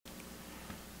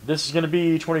This is going to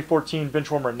be 2014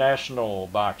 Benchwarmer National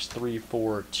Box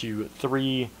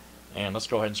 3423. And let's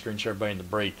go ahead and screen share everybody in the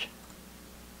break.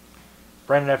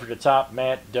 Brandon F. at the top,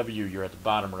 Matt W. You're at the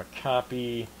bottom. We're going to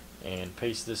copy and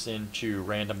paste this into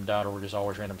random.org as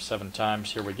always, random 7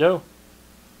 times. Here we go.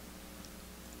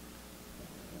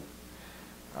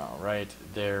 Alright,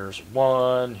 there's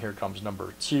 1. Here comes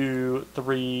number 2,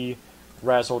 3,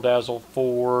 Razzle Dazzle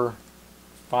 4,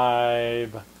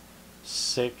 5,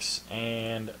 6,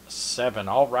 and 7.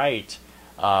 Alright.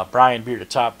 Brian B at the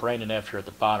top, Brandon F here at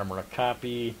the bottom. We're going to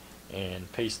copy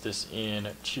and paste this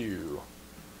into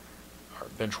our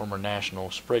Benchwarmer National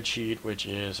spreadsheet, which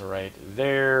is right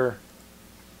there.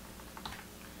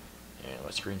 And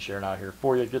let's screen share it out here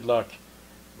for you. Good luck.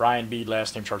 Brian B,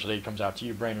 last name chart today comes out to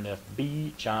you. Brandon F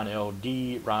B, John L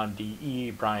D, Ron D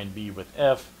E, Brian B with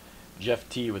F, Jeff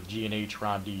T with G and H,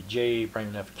 Ron D J,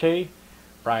 Brandon F K,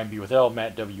 Brian B with L,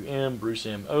 Matt W M, Bruce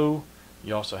M O.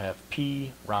 You also have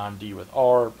P, Ron D with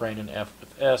R, Brandon F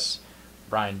with S,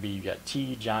 Brian B, you got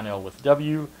T, John L with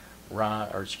W,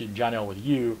 John L with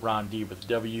U, Ron D with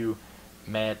W,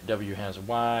 Matt W has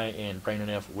Y, and Brandon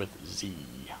F with Z.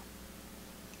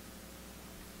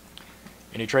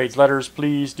 Any trades letters,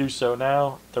 please do so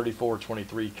now.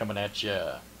 3423 coming at you.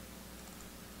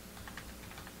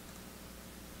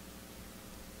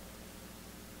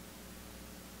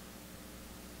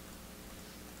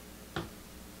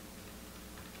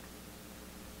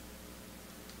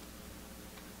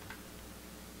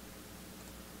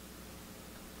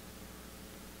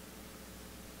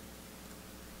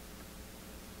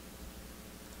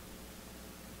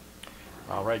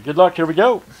 All right, good luck. Here we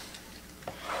go.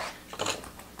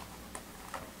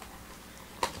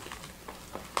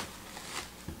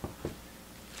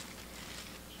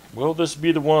 Will this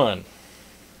be the one?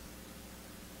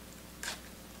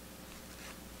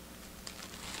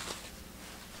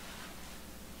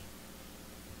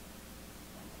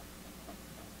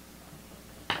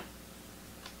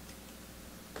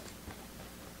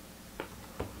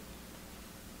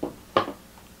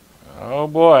 Oh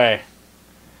boy.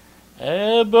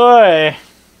 Oh boy.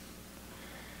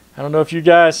 I don't know if you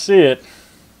guys see it,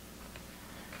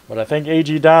 but I think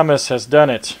A.G. Damas has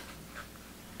done it.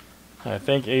 I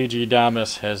think A.G.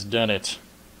 Damas has done it.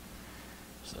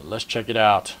 So let's check it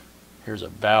out. Here's a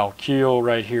Val Keel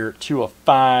right here, 2 of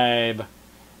 5.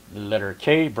 Letter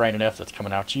K, Brandon F. That's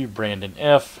coming out to you, Brandon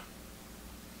F.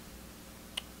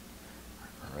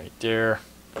 Right there.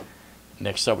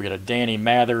 Next up, we got a Danny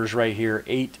Mathers right here,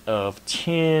 8 of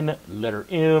 10. Letter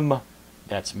M.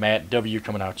 That's Matt W.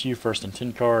 coming out to you, first and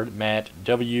 10 card, Matt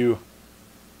W.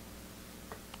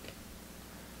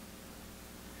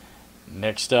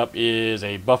 Next up is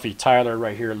a Buffy Tyler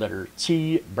right here, letter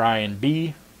T, Brian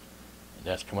B.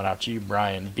 That's coming out to you,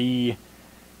 Brian B.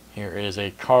 Here is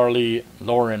a Carly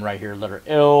Lauren right here, letter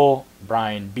L,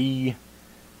 Brian B.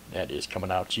 That is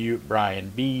coming out to you,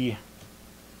 Brian B.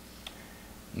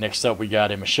 Next up, we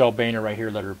got a Michelle Boehner right here,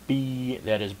 letter B.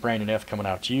 That is Brandon F. coming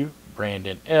out to you,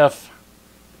 Brandon F.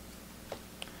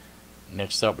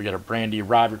 Next up, we got a Brandy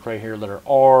Roderick right here, letter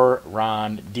R,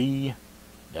 Ron D.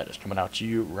 That is coming out to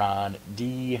you, Ron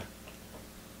D.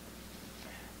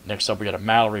 Next up, we got a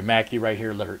Mallory Mackey right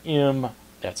here, letter M.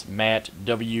 That's Matt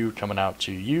W. coming out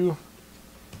to you.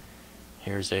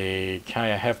 Here's a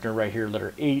Kaya Hefner right here,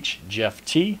 letter H, Jeff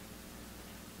T.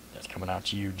 That's coming out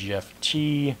to you, Jeff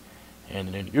T.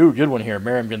 And then, ooh, good one here,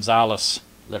 Miriam Gonzalez,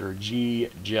 letter G,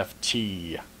 Jeff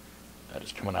T. That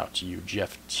is coming out to you,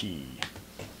 Jeff T.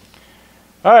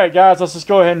 All right, guys, let's just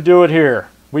go ahead and do it here.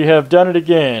 We have done it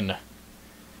again.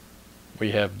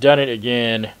 We have done it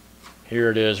again. Here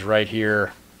it is right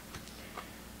here.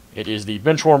 It is the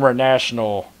Benchwarmer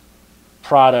National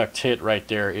product hit right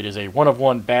there. It is a 1 of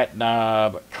 1 bat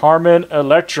knob Carmen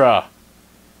Electra.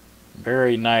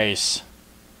 Very nice.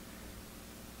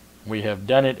 We have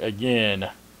done it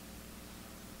again.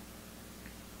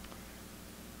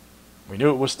 We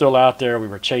knew it was still out there. We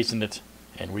were chasing it,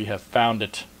 and we have found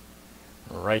it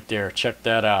right there. Check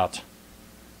that out.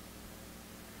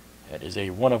 That is a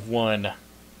 1 of 1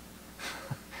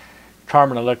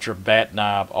 Carmen Electra bat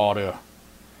knob auto.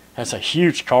 That's a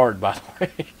huge card, by the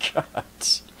way. God.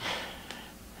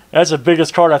 That's the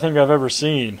biggest card I think I've ever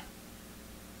seen.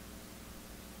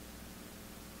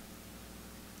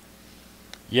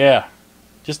 Yeah,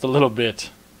 just a little bit.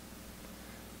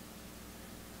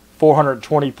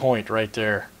 420 point right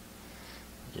there.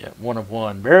 Yeah, 1 of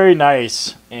 1. Very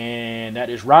nice. And that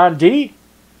is Ron D.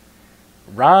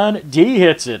 Ron D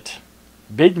hits it.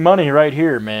 Big money right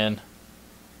here, man.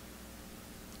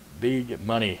 Big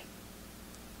money.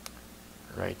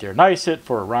 Right there. Nice hit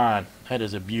for Ron. That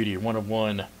is a beauty. 1 of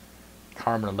 1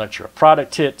 Harman Electra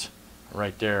product hit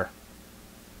right there.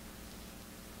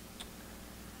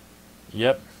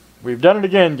 Yep, we've done it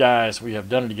again, guys. We have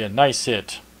done it again. Nice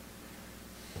hit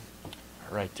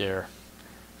right there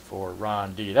for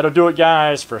Ron D. That'll do it,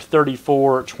 guys, for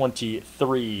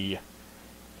 3423.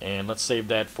 And let's save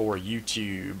that for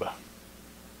YouTube.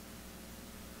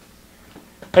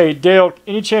 Hey, Dale,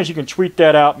 any chance you can tweet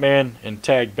that out, man, and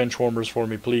tag Benchwarmers for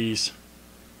me, please?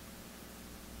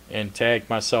 And tag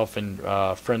myself and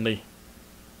Friendly.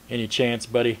 Any chance,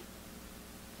 buddy?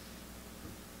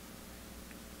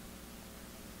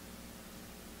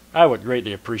 I would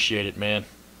greatly appreciate it, man.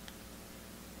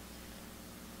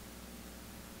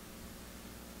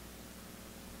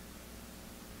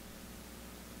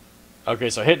 Okay,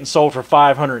 so hit and sold for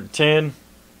 510.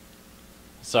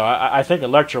 So I think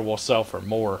ELECTRA will sell for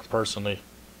more, personally.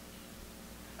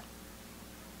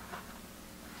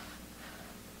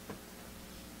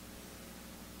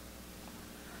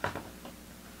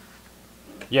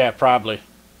 Yeah, probably.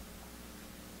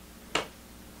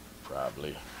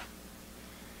 Probably.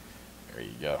 There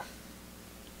you go.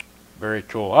 Very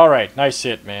cool. All right, nice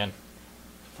hit, man,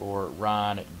 for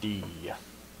Ron D.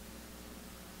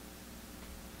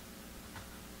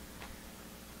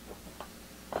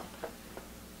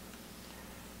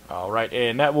 All right,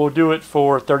 and that will do it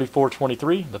for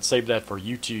 3423. Let's save that for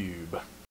YouTube.